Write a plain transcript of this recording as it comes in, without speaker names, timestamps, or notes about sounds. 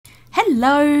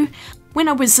Hello! When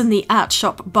I was in the art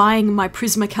shop buying my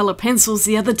Prismacolor pencils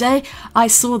the other day, I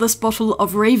saw this bottle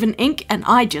of Raven ink and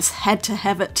I just had to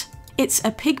have it. It's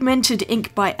a pigmented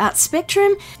ink by Art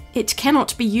Spectrum. It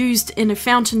cannot be used in a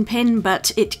fountain pen,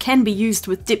 but it can be used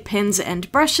with dip pens and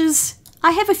brushes.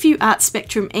 I have a few Art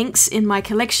Spectrum inks in my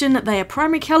collection. They are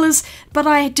primary colours, but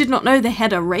I did not know they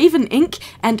had a Raven ink,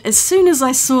 and as soon as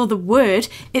I saw the word,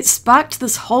 it sparked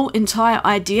this whole entire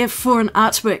idea for an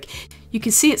artwork. You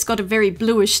can see it's got a very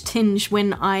bluish tinge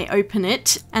when I open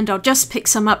it, and I'll just pick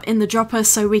some up in the dropper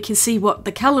so we can see what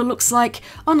the colour looks like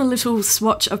on a little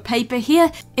swatch of paper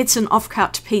here. It's an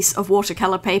off-cut piece of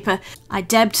watercolour paper. I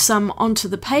dabbed some onto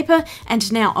the paper,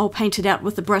 and now I'll paint it out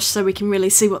with the brush so we can really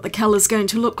see what the colour's going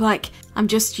to look like. I'm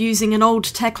just using an old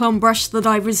Taklon brush that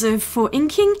I reserve for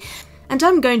inking, and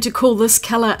I'm going to call this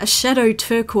colour a shadow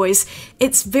turquoise.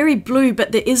 It's very blue,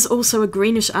 but there is also a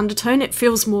greenish undertone. It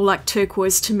feels more like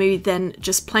turquoise to me than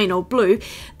just plain old blue.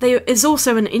 There is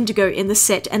also an indigo in the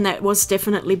set, and that was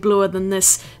definitely bluer than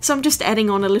this. So I'm just adding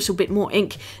on a little bit more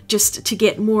ink just to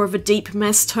get more of a deep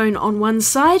mass tone on one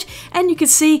side. And you can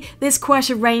see there's quite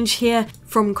a range here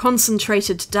from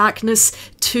concentrated darkness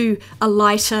to a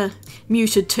lighter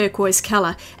muted turquoise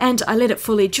colour. And I let it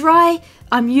fully dry.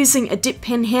 I'm using a dip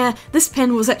pen here. This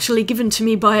pen was actually given to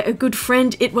me by a good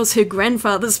friend. It was her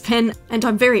grandfather's pen, and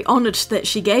I'm very honoured that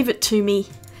she gave it to me.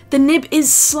 The nib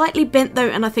is slightly bent though,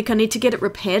 and I think I need to get it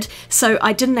repaired, so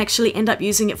I didn't actually end up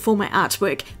using it for my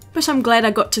artwork, but I'm glad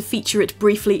I got to feature it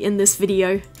briefly in this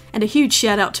video. And a huge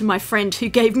shout out to my friend who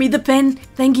gave me the pen.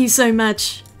 Thank you so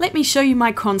much. Let me show you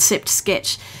my concept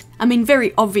sketch. I mean,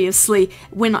 very obviously,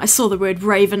 when I saw the word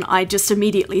raven, I just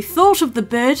immediately thought of the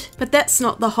bird, but that's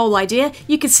not the whole idea.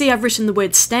 You can see I've written the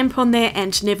word stamp on there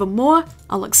and nevermore.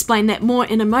 I'll explain that more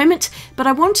in a moment, but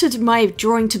I wanted my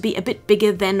drawing to be a bit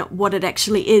bigger than what it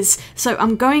actually is, so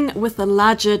I'm going with a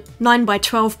larger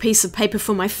 9x12 piece of paper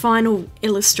for my final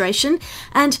illustration,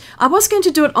 and I was going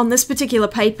to do it on this particular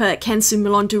paper, Cansu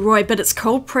Melon du Roy, but it's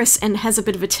cold press and has a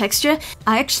bit of a texture.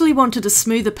 I actually wanted a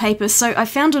smoother paper, so I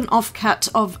found an offcut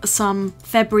of some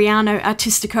Fabriano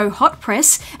Artistico hot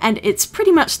press, and it's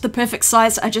pretty much the perfect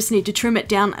size. I just need to trim it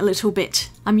down a little bit.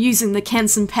 I'm using the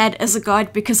Canson pad as a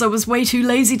guide because I was way too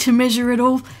lazy to measure it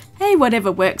all. Hey,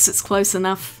 whatever works, it's close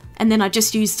enough. And then I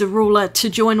just used a ruler to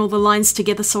join all the lines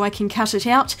together so I can cut it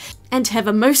out and have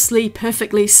a mostly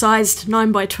perfectly sized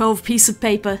 9x12 piece of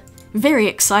paper. Very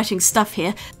exciting stuff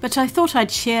here, but I thought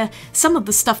I'd share some of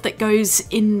the stuff that goes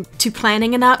into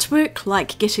planning an artwork,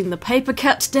 like getting the paper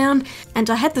cut down, and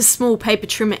I had this small paper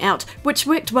trimmer out, which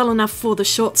worked well enough for the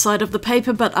short side of the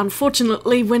paper, but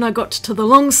unfortunately when I got to the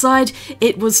long side,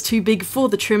 it was too big for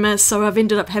the trimmer, so I've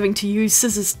ended up having to use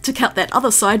scissors to cut that other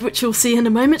side, which you'll see in a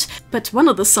moment, but one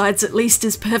of the sides at least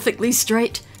is perfectly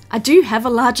straight. I do have a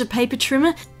larger paper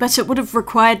trimmer, but it would have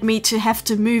required me to have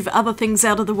to move other things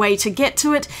out of the way to get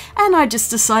to it, and I just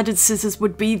decided scissors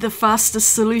would be the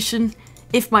fastest solution,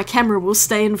 if my camera will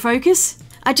stay in focus.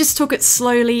 I just took it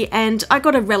slowly and I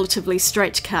got a relatively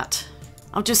straight cut.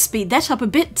 I'll just speed that up a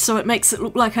bit so it makes it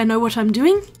look like I know what I'm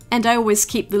doing, and I always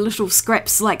keep the little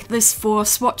scraps like this for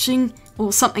swatching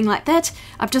or something like that.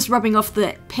 I'm just rubbing off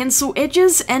the pencil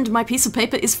edges and my piece of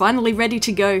paper is finally ready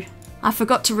to go. I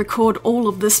forgot to record all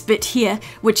of this bit here,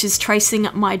 which is tracing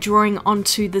my drawing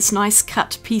onto this nice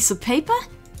cut piece of paper.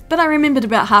 But I remembered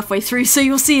about halfway through, so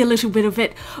you'll see a little bit of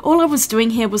it. All I was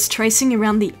doing here was tracing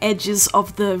around the edges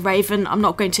of the raven. I'm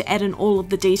not going to add in all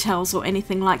of the details or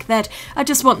anything like that. I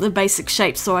just want the basic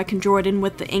shape so I can draw it in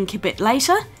with the ink a bit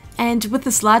later. And with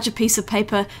this larger piece of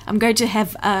paper, I'm going to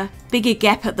have a bigger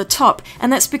gap at the top,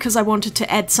 and that's because I wanted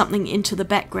to add something into the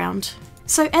background.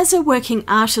 So as a working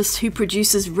artist who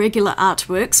produces regular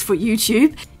artworks for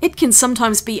YouTube, it can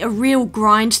sometimes be a real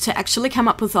grind to actually come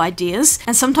up with ideas,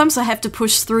 and sometimes I have to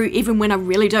push through even when I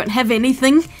really don't have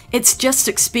anything. It's just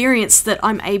experience that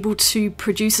I'm able to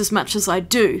produce as much as I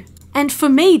do. And for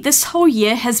me, this whole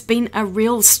year has been a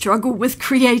real struggle with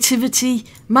creativity,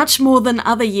 much more than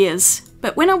other years.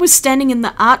 But when I was standing in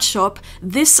the art shop,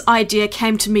 this idea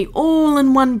came to me all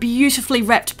in one beautifully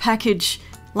wrapped package,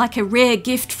 like a rare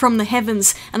gift from the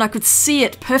heavens, and I could see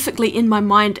it perfectly in my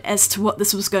mind as to what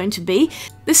this was going to be.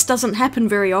 This doesn't happen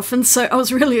very often, so I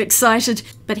was really excited.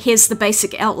 But here's the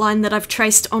basic outline that I've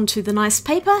traced onto the nice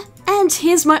paper, and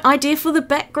here's my idea for the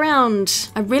background.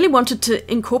 I really wanted to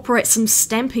incorporate some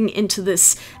stamping into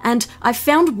this, and I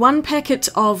found one packet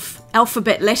of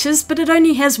alphabet letters, but it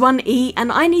only has one E,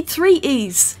 and I need 3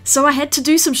 E's. So I had to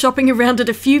do some shopping around at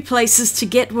a few places to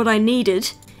get what I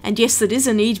needed. And yes, it is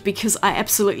a need because I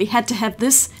absolutely had to have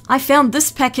this. I found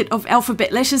this packet of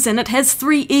alphabet letters and it has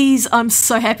 3 E's. I'm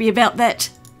so happy about that.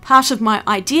 Part of my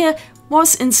idea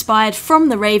was inspired from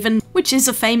The Raven, which is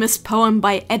a famous poem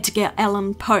by Edgar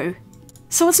Allan Poe.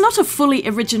 So it's not a fully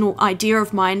original idea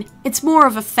of mine, it's more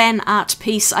of a fan art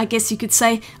piece, I guess you could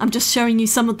say. I'm just showing you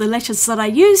some of the letters that I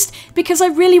used because I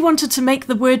really wanted to make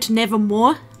the word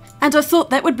nevermore, and I thought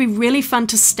that would be really fun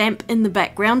to stamp in the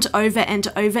background over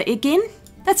and over again.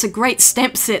 That's a great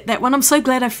stamp set, that one. I'm so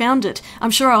glad I found it.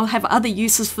 I'm sure I'll have other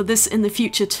uses for this in the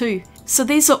future too. So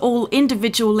these are all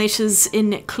individual letters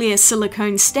in clear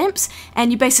silicone stamps,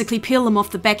 and you basically peel them off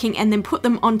the backing and then put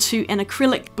them onto an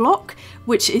acrylic block,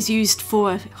 which is used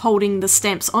for holding the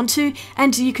stamps onto,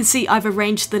 and you can see I've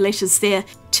arranged the letters there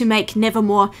to make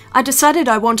Nevermore. I decided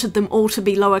I wanted them all to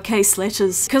be lowercase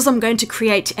letters because I'm going to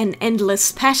create an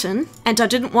endless pattern, and I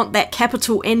didn't want that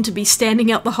capital N to be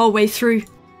standing out the whole way through.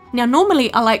 Now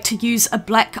normally I like to use a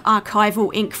black archival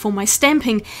ink for my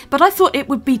stamping, but I thought it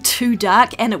would be too dark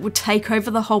and it would take over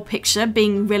the whole picture,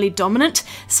 being really dominant,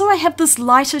 so I have this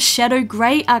lighter shadow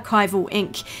grey archival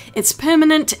ink. It's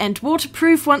permanent and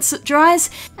waterproof once it dries,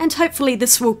 and hopefully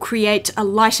this will create a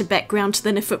lighter background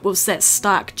than if it was that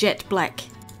stark jet black.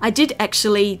 I did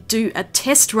actually do a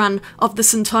test run of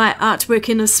this entire artwork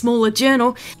in a smaller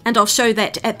journal, and I'll show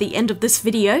that at the end of this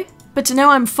video. But now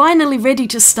I'm finally ready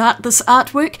to start this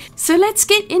artwork, so let's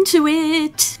get into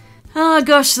it! Oh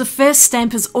gosh, the first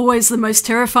stamp is always the most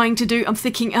terrifying to do. I'm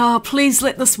thinking, oh please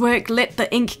let this work, let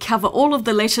the ink cover all of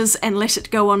the letters and let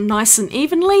it go on nice and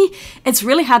evenly. It's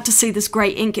really hard to see this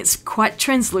grey ink, it's quite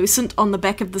translucent on the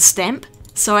back of the stamp.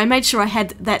 So I made sure I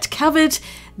had that covered.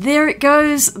 There it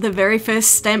goes, the very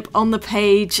first stamp on the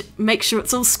page. Make sure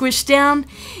it's all squished down.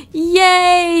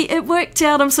 Yay! It worked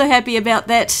out, I'm so happy about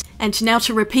that. And now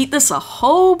to repeat this a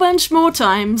whole bunch more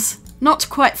times. Not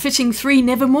quite fitting 3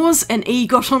 Nevermores, and E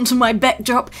got onto my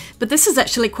backdrop, but this is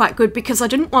actually quite good because I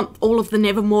didn't want all of the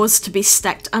Nevermores to be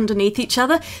stacked underneath each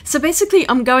other. So basically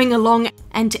I'm going along,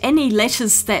 and any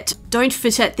letters that don't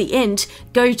fit at the end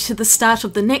go to the start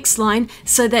of the next line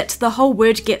so that the whole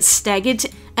word gets staggered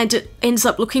and it ends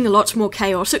up looking a lot more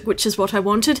chaotic, which is what I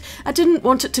wanted. I didn't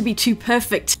want it to be too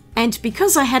perfect. And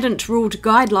because I hadn't ruled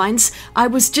guidelines, I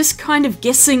was just kind of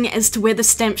guessing as to where the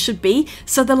stamp should be,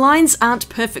 so the lines aren't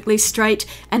perfectly straight,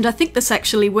 and I think this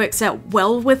actually works out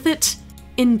well with it.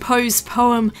 In Poe's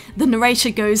poem, the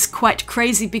narrator goes quite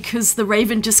crazy because the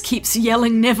raven just keeps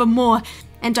yelling nevermore,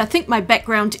 and I think my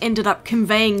background ended up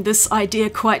conveying this idea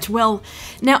quite well.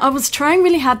 Now, I was trying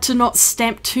really hard to not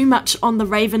stamp too much on the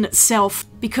raven itself,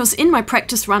 because in my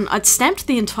practice run I'd stamped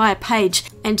the entire page,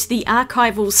 and the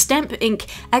archival stamp ink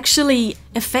actually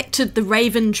affected the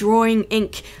raven drawing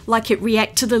ink, like it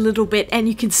reacted a little bit and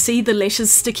you can see the letters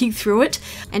sticking through it,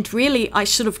 and really I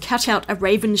should have cut out a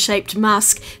raven shaped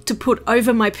mask to put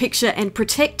over my picture and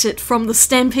protect it from the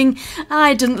stamping.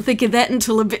 I didn't think of that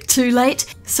until a bit too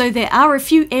late. So there are a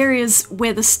few areas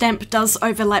where the stamp does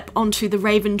overlap onto the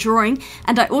raven drawing,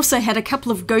 and I also had a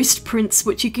couple of ghost prints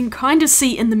which you can kind of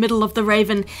see in the middle of the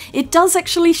raven. It does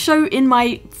actually show in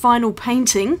my final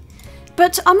painting,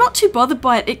 but I'm not too bothered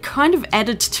by it. It kind of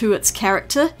added to its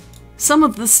character. Some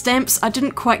of the stamps I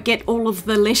didn't quite get all of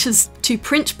the letters to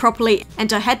print properly,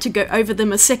 and I had to go over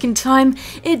them a second time.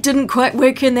 It didn't quite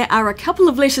work, and there are a couple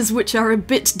of letters which are a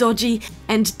bit dodgy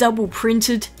and double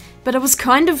printed. But I was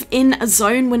kind of in a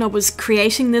zone when I was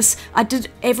creating this. I did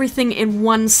everything in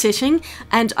one setting,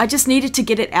 and I just needed to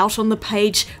get it out on the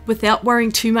page without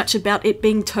worrying too much about it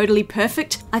being totally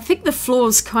perfect. I think the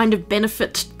flaws kind of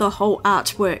benefit the whole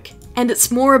artwork, and it's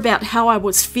more about how I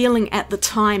was feeling at the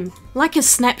time, like a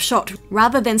snapshot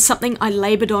rather than something I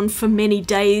laboured on for many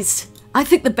days. I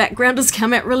think the background has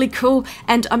come out really cool,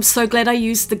 and I'm so glad I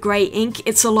used the grey ink.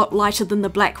 It's a lot lighter than the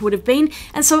black would have been,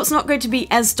 and so it's not going to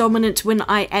be as dominant when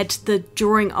I add the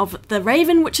drawing of the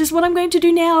raven, which is what I'm going to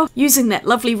do now, using that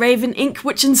lovely raven ink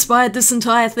which inspired this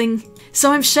entire thing.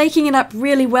 So I'm shaking it up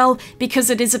really well because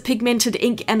it is a pigmented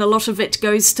ink and a lot of it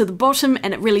goes to the bottom,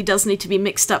 and it really does need to be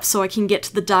mixed up so I can get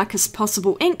the darkest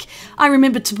possible ink. I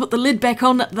remembered to put the lid back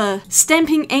on the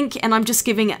stamping ink, and I'm just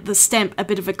giving the stamp a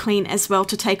bit of a clean as well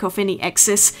to take off any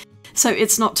excess, so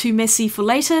it's not too messy for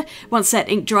later. Once that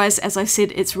ink dries, as I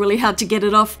said, it's really hard to get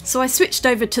it off. So I switched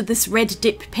over to this red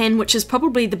dip pen, which is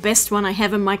probably the best one I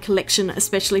have in my collection,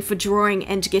 especially for drawing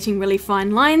and getting really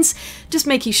fine lines. Just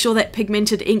making sure that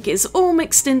pigmented ink is all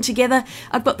mixed in together.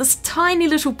 I've got this tiny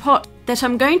little pot that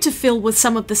I'm going to fill with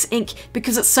some of this ink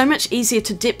because it's so much easier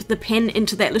to dip the pen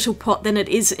into that little pot than it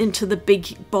is into the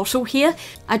big bottle here.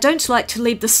 I don't like to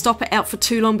leave the stopper out for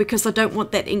too long because I don't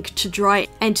want that ink to dry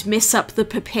and mess up the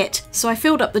pipette. So I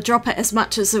filled up the dropper as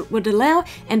much as it would allow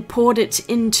and poured it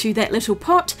into that little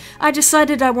pot. I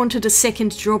decided I wanted a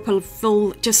second dropper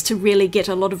full just to really get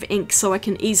a lot of ink so I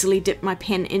can easily dip my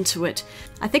pen into it.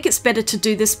 I think it's better to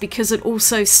do this because it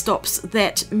also stops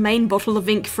that main bottle of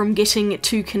ink from getting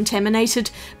too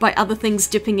contaminated by other things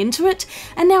dipping into it.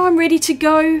 And now I'm ready to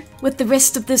go with the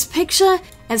rest of this picture.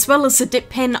 As well as the dip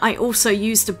pen, I also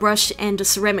used a brush and a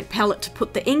ceramic palette to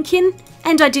put the ink in,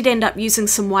 and I did end up using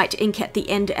some white ink at the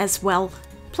end as well.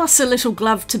 Plus a little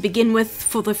glove to begin with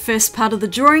for the first part of the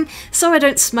drawing, so I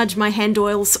don't smudge my hand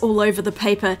oils all over the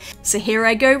paper. So here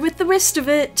I go with the rest of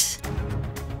it.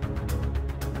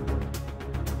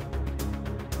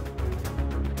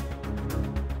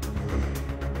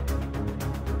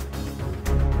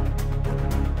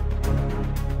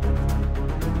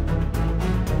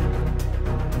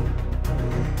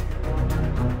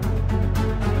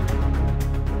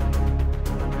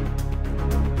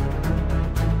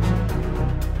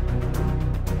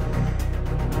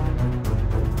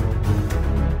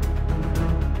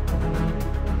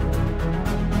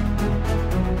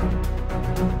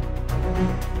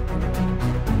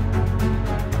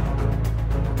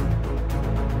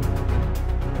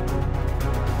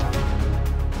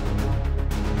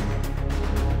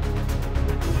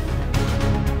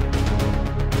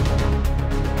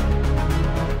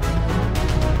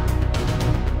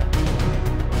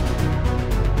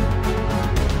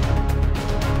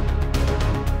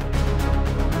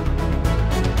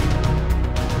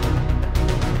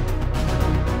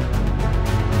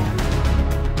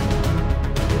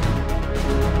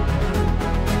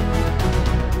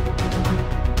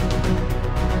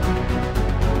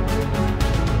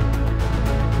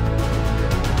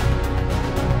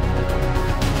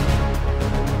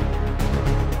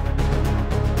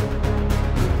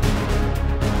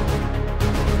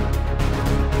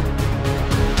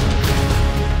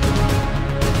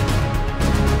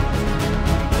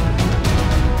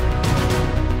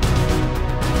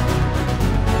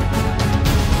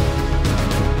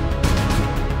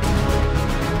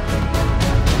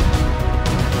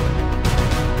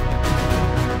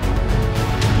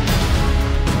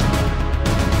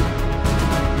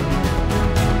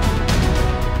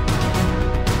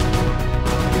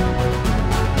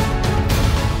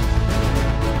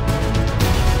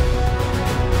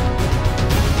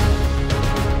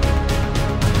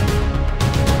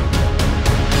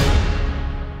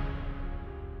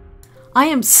 I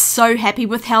am so happy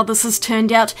with how this has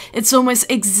turned out. It's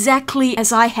almost exactly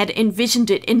as I had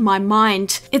envisioned it in my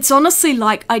mind. It's honestly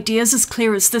like ideas as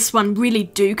clear as this one really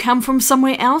do come from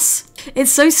somewhere else.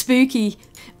 It's so spooky.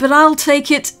 But I'll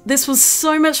take it. This was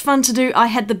so much fun to do. I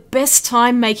had the best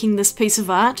time making this piece of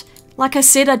art. Like I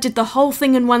said, I did the whole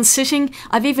thing in one sitting.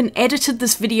 I've even edited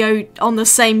this video on the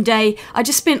same day. I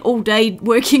just spent all day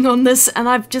working on this and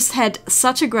I've just had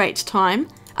such a great time.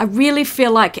 I really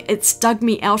feel like it's dug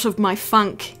me out of my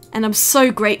funk, and I'm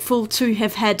so grateful to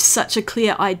have had such a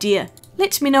clear idea.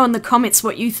 Let me know in the comments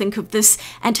what you think of this,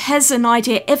 and has an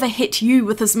idea ever hit you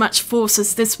with as much force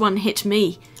as this one hit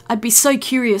me? I'd be so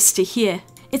curious to hear.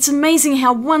 It's amazing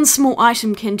how one small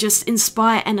item can just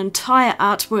inspire an entire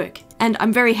artwork. And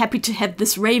I'm very happy to have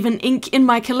this Raven ink in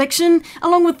my collection,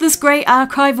 along with this grey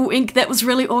archival ink that was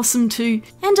really awesome too.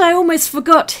 And I almost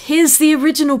forgot, here's the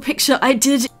original picture I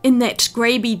did in that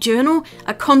Graby journal,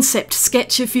 a concept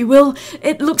sketch if you will.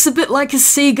 It looks a bit like a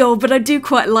seagull, but I do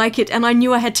quite like it, and I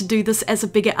knew I had to do this as a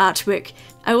bigger artwork.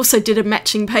 I also did a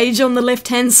matching page on the left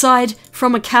hand side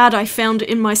from a card I found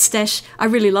in my stash. I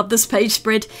really love this page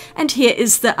spread, and here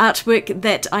is the artwork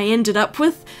that I ended up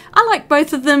with. I like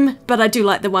both of them, but I do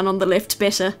like the one on the left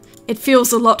better. It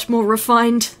feels a lot more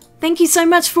refined. Thank you so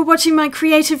much for watching my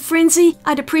creative frenzy.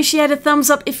 I'd appreciate a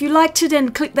thumbs up if you liked it,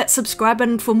 and click that subscribe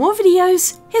button for more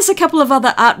videos. Here's a couple of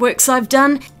other artworks I've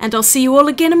done, and I'll see you all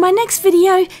again in my next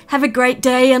video. Have a great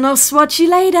day, and I'll swatch you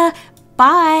later.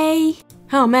 Bye!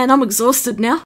 Oh man, I'm exhausted now.